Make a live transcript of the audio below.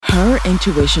Her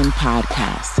Intuition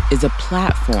podcast is a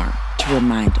platform to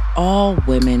remind all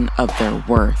women of their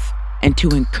worth and to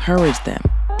encourage them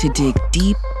to dig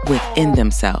deep within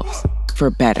themselves for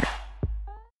better.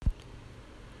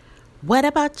 What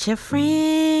about your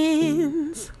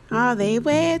friends? Are they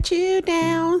weighed you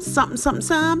down? Something,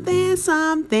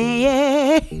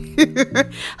 yeah.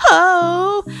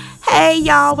 Oh, hey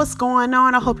y'all, what's going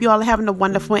on? I hope you all are having a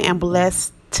wonderful and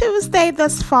blessed Tuesday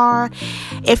thus far.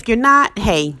 If you're not,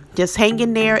 hey, just hang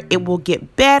in there. It will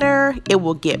get better. It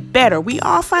will get better. We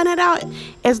all find it out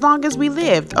as long as we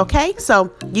lived, okay? So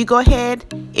you go ahead,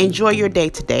 enjoy your day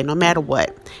today, no matter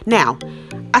what. Now,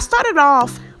 I started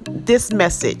off this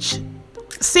message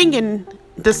singing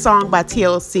the song by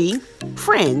TLC,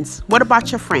 Friends. What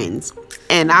about your friends?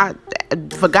 And I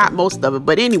forgot most of it,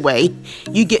 but anyway,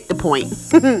 you get the point.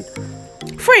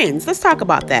 Friends, let's talk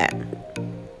about that.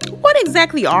 What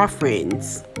exactly are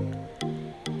friends?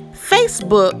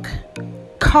 Facebook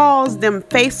calls them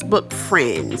Facebook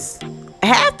friends.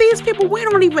 Half these people we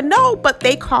don't even know, but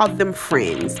they call them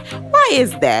friends. Why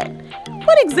is that?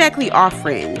 What exactly are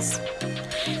friends?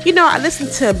 You know, I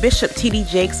listen to Bishop T.D.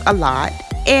 Jakes a lot,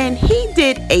 and he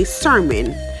did a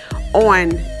sermon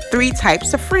on 3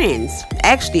 types of friends.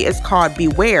 Actually, it's called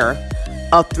Beware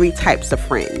of 3 Types of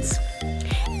Friends.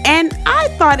 And I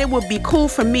thought it would be cool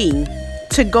for me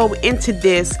to go into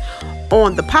this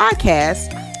on the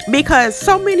podcast because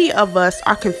so many of us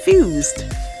are confused.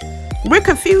 We're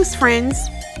confused friends.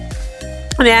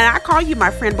 And I call you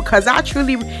my friend because I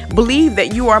truly believe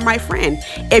that you are my friend.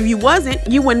 If you wasn't,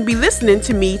 you wouldn't be listening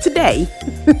to me today.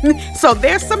 So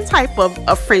there's some type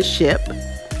of friendship.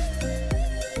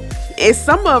 It's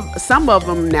some of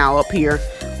them now up here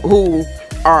who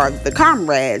are the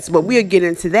comrades, but we'll get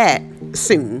into that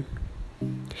soon.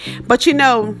 But you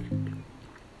know,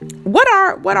 what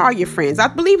are your friends? I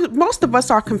believe most of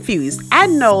us are confused. I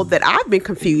know that I've been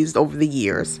confused over the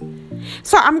years.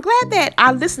 So I'm glad that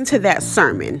I listened to that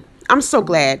sermon. I'm so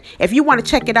glad. If you want to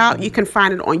check it out, you can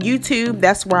find it on YouTube.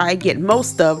 That's where I get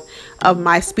most of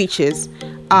my speeches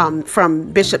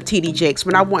from Bishop T.D. Jakes.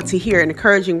 When I want to hear an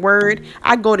encouraging word,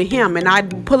 I go to him and I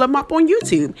pull them up on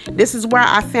YouTube. This is where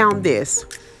I found this.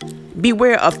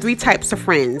 Beware of 3 types of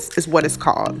friends is what it's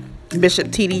called.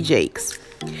 Bishop T.D. Jakes.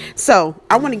 So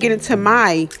I want to get into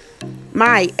my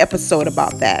episode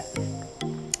about that.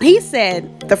 He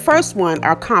said the first one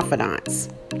are confidants.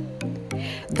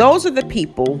 Those are the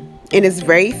people, and it's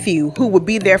very few, who will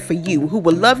be there for you, who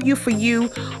will love you for you,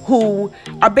 who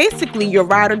are basically your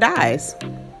ride or dies,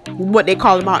 what they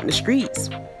call them out in the streets.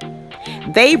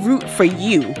 They root for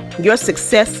you, your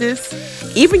successes,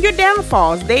 even your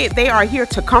downfalls. They are here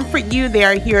to comfort you. They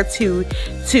are here to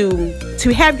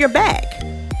have your back.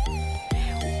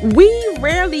 We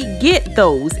rarely get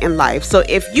those in life. So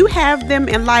if you have them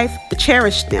in life,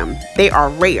 cherish them. They are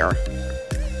rare.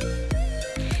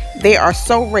 They are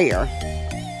so rare.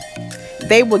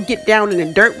 They will get down in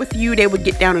the dirt with you. They will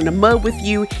get down in the mud with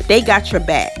you. They got your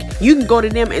back. You can go to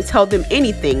them and tell them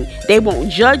anything. They won't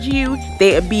judge you.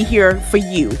 They'll be here for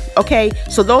you. Okay?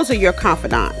 So those are your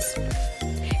confidants.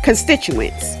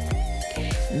 Constituents.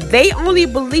 They only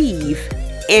believe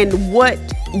in what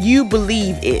you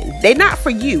believe in. They're not for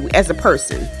you as a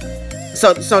person.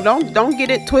 So don't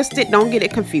get it twisted. Don't get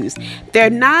it confused. They're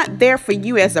not there for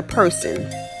you as a person.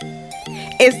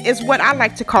 It's what I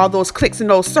like to call those cliques and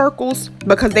those circles,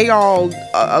 because they all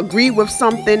agree with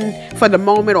something for the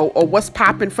moment or what's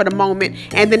popping for the moment,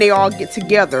 and then they all get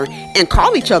together and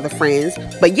call each other friends,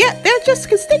 but yet they're just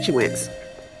constituents.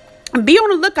 Be on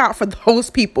the lookout for those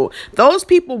people. Those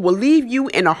people will leave you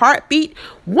in a heartbeat.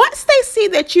 Once they see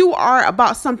that you are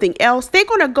about something else, they're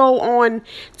going to go on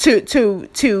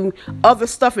to other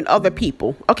stuff and other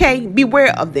people. Okay?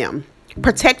 Beware of them.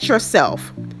 Protect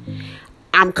yourself.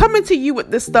 I'm coming to you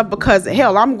with this stuff because,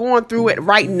 hell, I'm going through it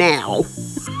right now.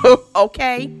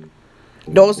 Okay?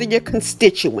 Those are your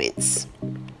constituents.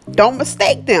 Don't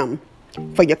mistake them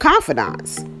for your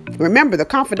confidants. Remember, the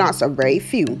confidants are very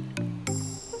few.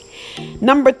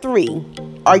 Number 3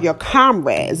 are your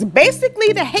comrades,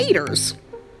 basically the haters.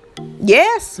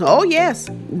 Yes, oh yes,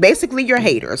 basically your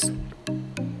haters.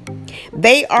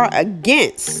 They are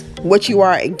against what you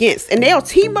are against, and they'll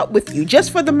team up with you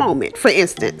just for the moment. For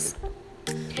instance,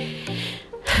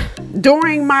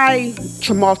 during my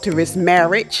tumultuous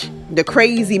marriage, the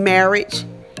crazy marriage,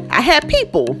 I had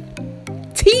people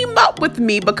team up with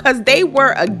me because they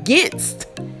were against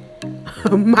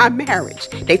my marriage.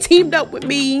 They teamed up with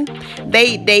me.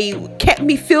 They kept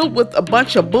me filled with a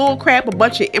bunch of bull crap, a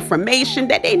bunch of information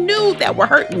that they knew that would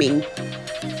hurt me.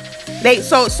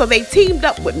 So they teamed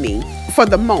up with me for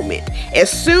the moment. As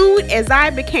soon as I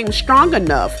became strong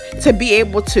enough to be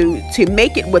able to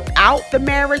make it without the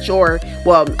marriage, or,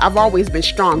 well, I've always been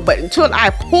strong, but until I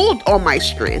pulled on my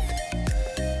strength,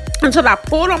 and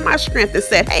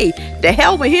said, hey, the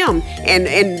hell with him and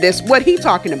this, what he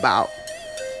talking about.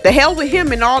 The hell with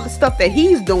him and all the stuff that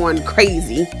he's doing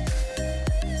crazy.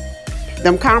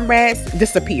 Them comrades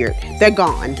disappeared. They're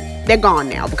gone. They're gone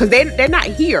now, because they're not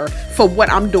here for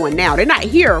what I'm doing now. They're not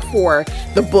here for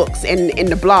the books and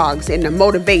the blogs and the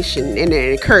motivation and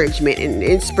the encouragement and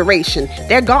inspiration.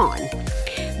 They're gone.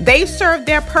 They served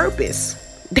their purpose.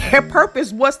 Their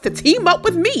purpose was to team up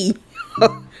with me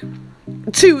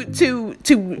to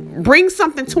bring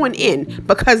something to an end,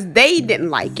 because they didn't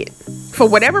like it for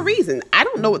whatever reason. I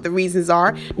don't know what the reasons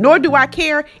are, nor do I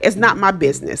care. It's not my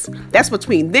business. That's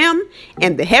between them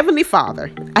and the Heavenly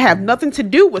Father. I have nothing to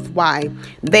do with why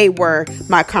they were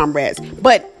my comrades.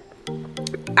 But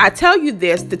I tell you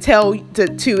this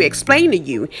to explain to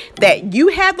you that you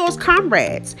have those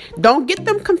comrades. Don't get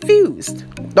them confused.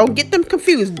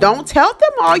 Don't tell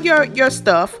them all your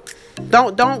stuff.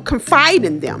 Don't confide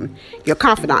in them, your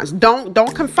confidants.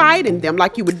 Don't confide in them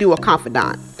like you would do a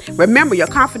confidant. Remember, your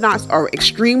confidants are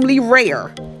extremely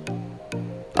rare.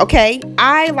 Okay?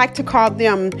 I like to call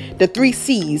them the 3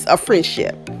 C's of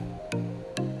friendship.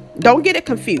 Don't get it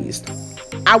confused.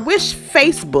 I wish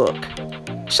Facebook,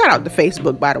 shout out to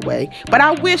Facebook, by the way, but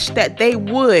I wish that they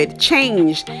would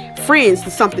change friends to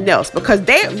something else, because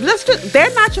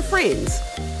they're not your friends.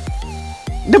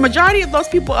 The majority of those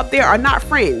people up there are not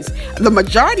friends. The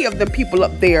majority of the people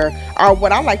up there are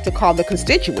what I like to call the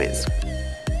constituents.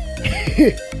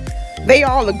 They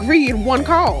all agree in one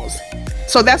cause.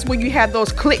 So that's when you have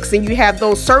those cliques and you have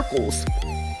those circles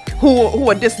who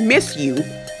will dismiss you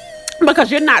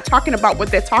because you're not talking about what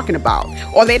they're talking about,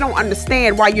 or they don't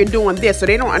understand why you're doing this, or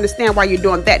they don't understand why you're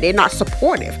doing that. They're not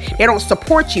supportive. They don't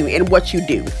support you in what you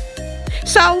do.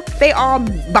 So they all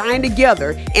bind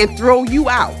together and throw you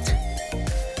out.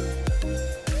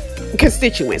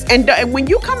 Constituents. And when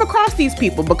you come across these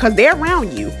people, because they're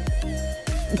around you,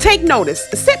 take notice.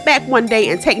 Sit back one day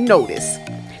and take notice.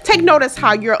 Take notice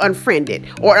how you're unfriended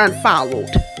or unfollowed.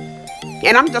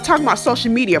 And I'm just talking about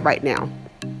social media right now.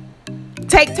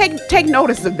 Take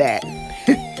notice of that.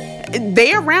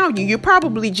 They're around you. You're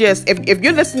probably just, if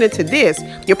you're listening to this,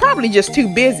 you're probably just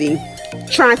too busy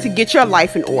trying to get your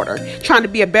life in order, trying to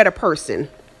be a better person.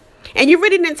 And you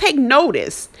really didn't take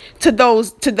notice to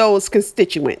those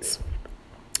constituents.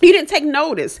 You didn't take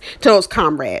notice to those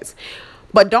comrades.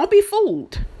 But don't be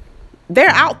fooled. They're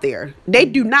out there. They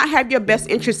do not have your best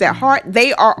interests at heart.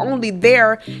 They are only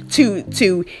there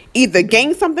to either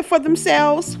gain something for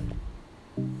themselves,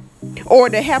 or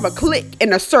to have a clique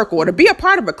in a circle, or to be a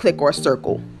part of a clique or a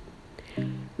circle.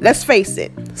 Let's face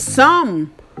it,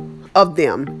 some of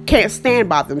them can't stand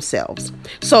by themselves.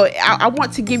 So I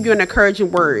want to give you an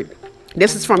encouraging word.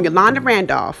 This is from Yolanda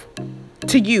Randolph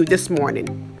to you this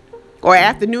morning or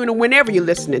afternoon, or whenever you're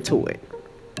listening to it.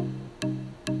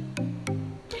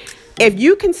 If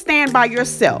you can stand by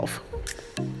yourself,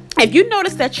 if you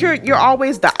notice that you're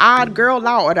always the odd girl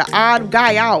out or the odd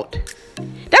guy out,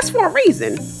 that's for a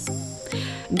reason.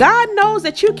 God knows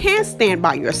that you can stand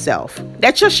by yourself,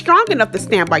 that you're strong enough to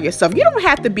stand by yourself. You don't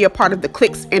have to be a part of the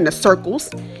cliques and the circles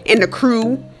and the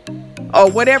crew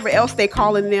or whatever else they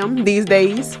calling them these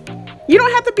days. You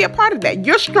don't have to be a part of that.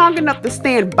 You're strong enough to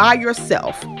stand by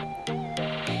yourself.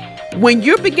 When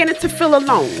you're beginning to feel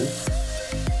alone,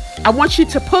 I want you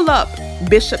to pull up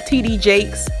Bishop T.D.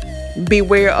 Jakes'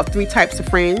 Beware of 3 Types of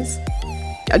Friends.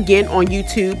 Again, on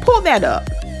YouTube. Pull that up.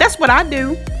 That's what I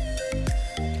do.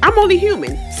 I'm only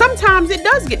human. Sometimes it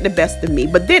does get the best of me,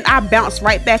 but then I bounce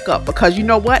right back up, because you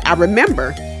know what? I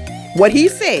remember what he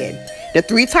said. The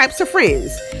 3 types of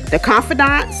friends: the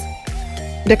confidants,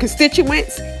 the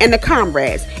constituents, and the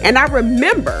comrades. And I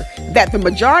remember that the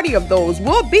majority of those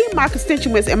will be my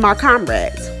constituents and my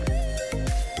comrades.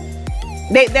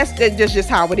 That's just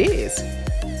how it is.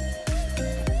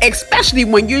 Especially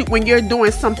when you're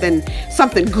doing something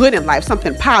good in life,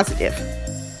 something positive.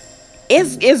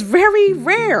 It's very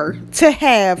rare to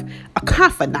have a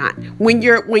confidant when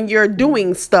you're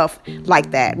doing stuff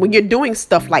like that, when you're doing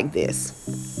stuff like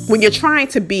this, when you're trying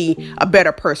to be a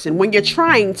better person, when you're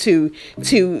trying to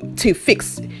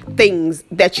fix things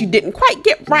that you didn't quite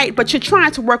get right, but you're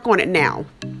trying to work on it now.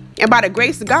 And by the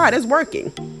grace of God, it's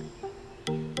working.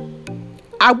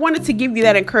 I wanted to give you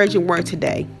that encouraging word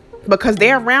today, because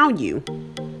they're around you.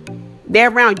 They're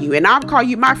around you. And I'll call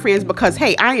you my friends because,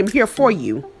 hey, I am here for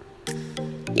you.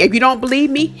 If you don't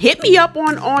believe me, hit me up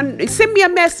on send me a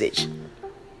message.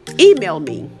 Email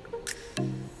me.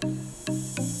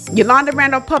 Yolanda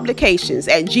Randolph Publications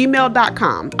at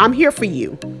gmail.com. I'm here for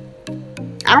you.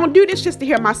 I don't do this just to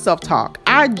hear myself talk.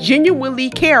 I genuinely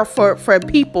care for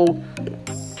people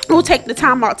who take the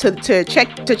time out to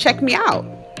check me out.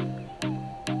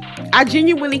 I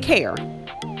genuinely care.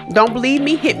 Don't believe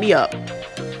me? Hit me up.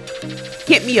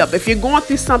 Hit me up. If you're going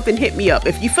through something, hit me up.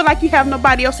 If you feel like you have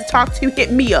nobody else to talk to,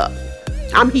 hit me up.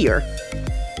 I'm here.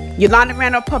 Yolanda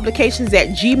Randolph Publications at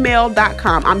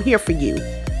gmail.com. I'm here for you.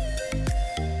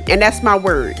 And that's my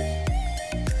word.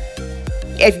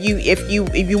 If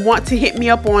you want to hit me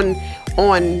up on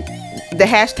the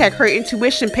hashtag Her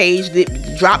Intuition page,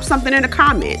 drop something in the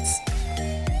comments.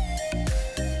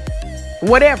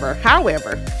 Whatever,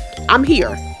 however, I'm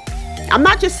here. I'm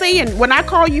not just saying, when I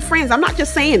call you friends, I'm not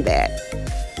just saying that.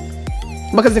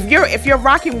 Because if you're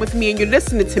rocking with me and you're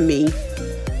listening to me,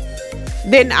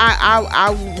 then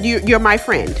you're my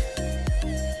friend.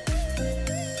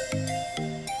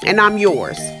 And I'm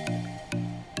yours.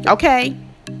 Okay?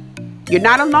 You're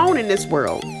not alone in this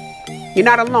world. You're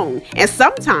not alone. And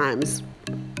sometimes,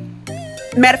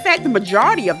 matter of fact, the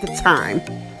majority of the time,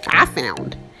 I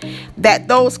found that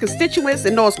those constituents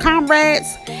and those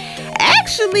comrades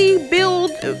actually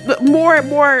build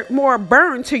more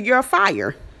burn to your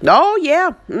fire. Oh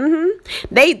yeah.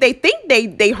 They think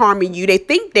they harming you. They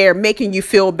think they're making you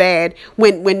feel bad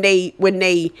when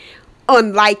they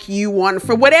unlike you on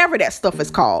for whatever that stuff is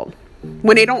called.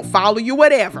 When they don't follow you,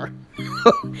 whatever.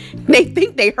 They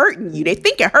think they hurting you. They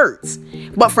think it hurts.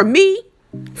 But for me,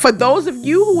 for those of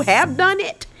you who have done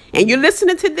it and you're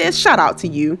listening to this, shout out to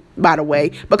you, by the way,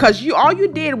 because all you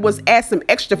did was add some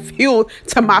extra fuel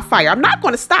to my fire. I'm not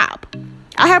going to stop.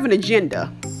 I have an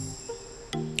agenda.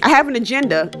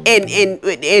 And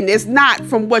it's not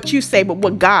from what you say, but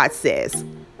what God says.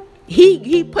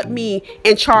 He put me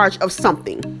in charge of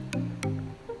something.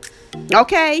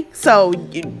 Okay, so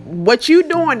what you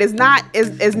doing is not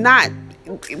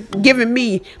giving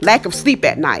me lack of sleep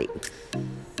at night.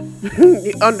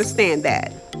 Understand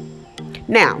that.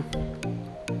 Now,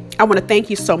 I want to thank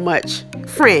you so much,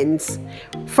 friends,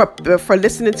 for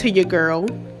listening to your girl.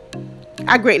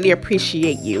 I greatly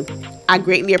appreciate you.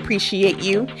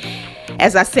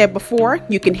 As I said before,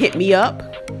 you can hit me up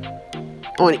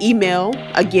on email.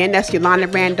 Again, that's Yolanda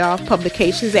Randolph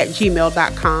Publications at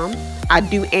gmail.com. I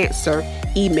do answer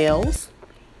emails.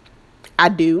 I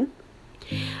do.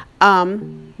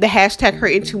 The hashtag Her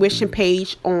Intuition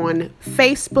page on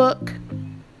Facebook.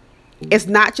 It's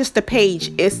not just a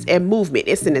page, it's a movement.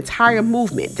 It's an entire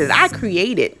movement that I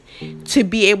created to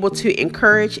be able to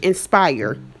encourage,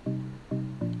 inspire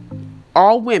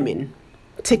all women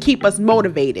to keep us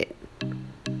motivated.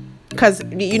 Because,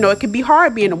 it can be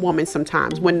hard being a woman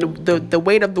sometimes when the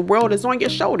weight of the world is on your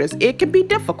shoulders. It can be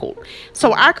difficult.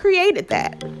 So I created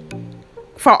that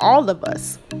for all of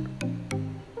us.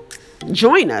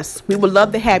 Join us. We would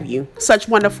love to have you. Such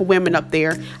wonderful women up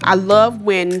there. I love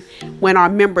when our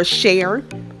members share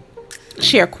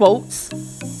quotes.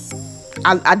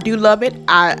 I do love it.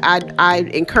 I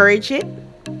encourage it.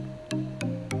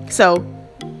 So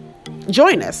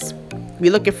join us.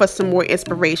 We're looking for some more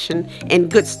inspiration and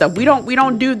good stuff. We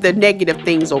don't do the negative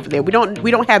things over there. We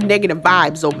don't have negative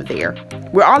vibes over there.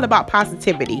 We're all about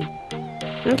positivity.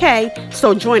 Okay,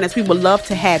 so join us. We would love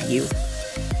to have you.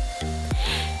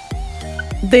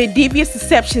 The Devious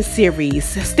Deception series,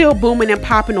 still booming and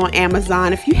popping on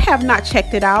Amazon. If you have not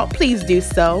checked it out, please do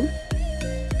so.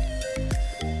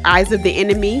 Eyes of the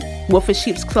Enemy, Wolf in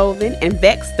Sheep's Clothing, and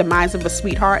Vex, Demise of a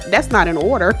Sweetheart. That's not in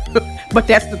order, but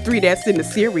that's the 3 that's in the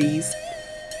series.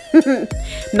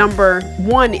 Number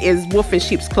 1 is Wolf in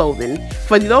Sheep's Clothing.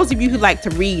 For those of you who like to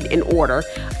read in order,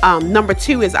 number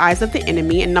 2 is Eyes of the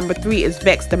Enemy, and number 3 is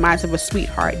Vex, Demise of a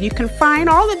Sweetheart. You can find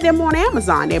all of them on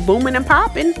Amazon. They're booming and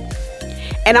popping.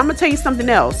 And I'm gonna tell you something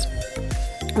else.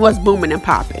 What's booming and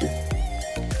popping?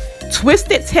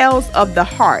 Twisted Tales of the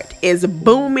Heart is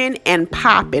booming and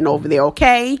popping over there.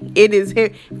 Okay, it is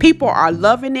here. People are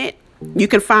loving it. You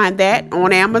can find that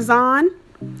on Amazon.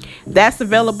 That's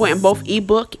available in both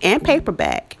ebook and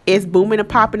paperback. It's booming and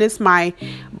popping. It's my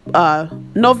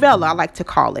novella, I like to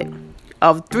call it,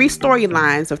 of 3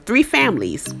 storylines of 3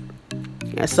 families.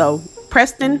 And so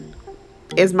Preston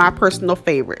is my personal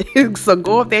favorite. So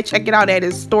go up there, check it out. That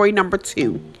is story number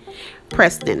 2.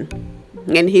 Preston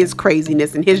and his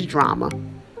craziness and his drama.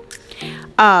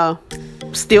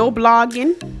 Still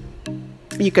blogging.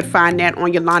 You can find that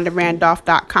on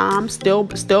YolandaRandolph.com. Still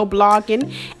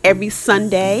blogging every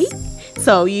Sunday.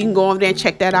 So you can go over there and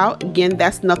check that out. Again,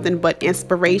 that's nothing but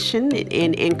inspiration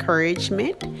and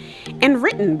encouragement and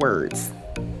written words.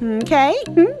 Okay,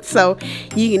 so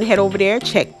you can head over there,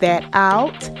 check that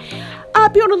out.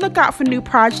 Be on the lookout for new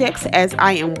projects as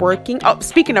I am working. Oh,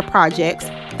 speaking of projects,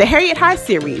 the Harriet High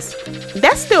series,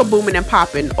 that's still booming and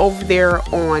popping over there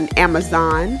on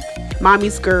Amazon.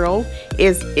 Mommy's Girl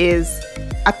is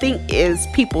I think is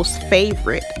people's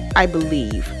favorite, I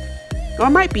believe. Or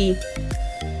it might be,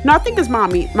 no, I think it's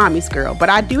Mommy's Girl. But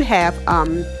I do have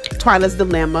Twyla's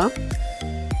Dilemma.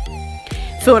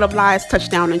 Filled Up Lies,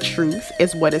 Touchdown and Truth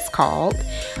is what it's called.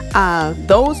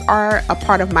 Those are a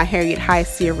part of my Harriet High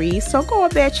series. So go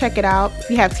up there, check it out. If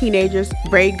you have teenagers,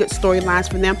 very good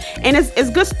storylines for them. And it's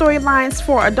good storylines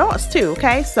for adults too,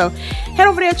 okay? So head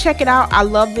over there, check it out. I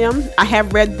love them. I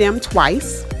have read them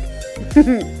twice.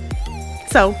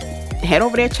 So head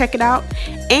over there, check it out.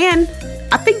 And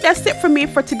I think that's it for me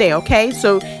for today, okay?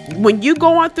 So when you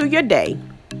go on through your day,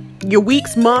 your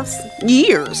weeks, months,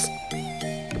 years,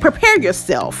 prepare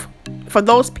yourself for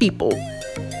those people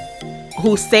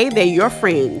who say they're your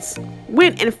friends,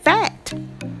 when in fact,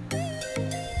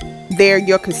 they're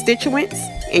your constituents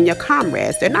and your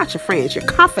comrades. They're not your friends. Your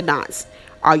confidants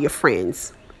are your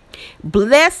friends.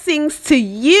 Blessings to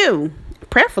you.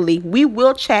 Prayerfully, we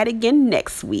will chat again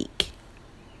next week.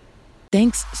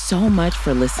 Thanks so much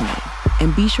for listening.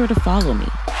 And be sure to follow me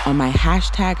on my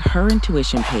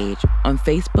 #HerIntuition page on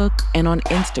Facebook and on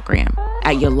Instagram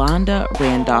at Yolanda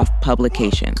Randolph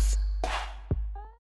Publications.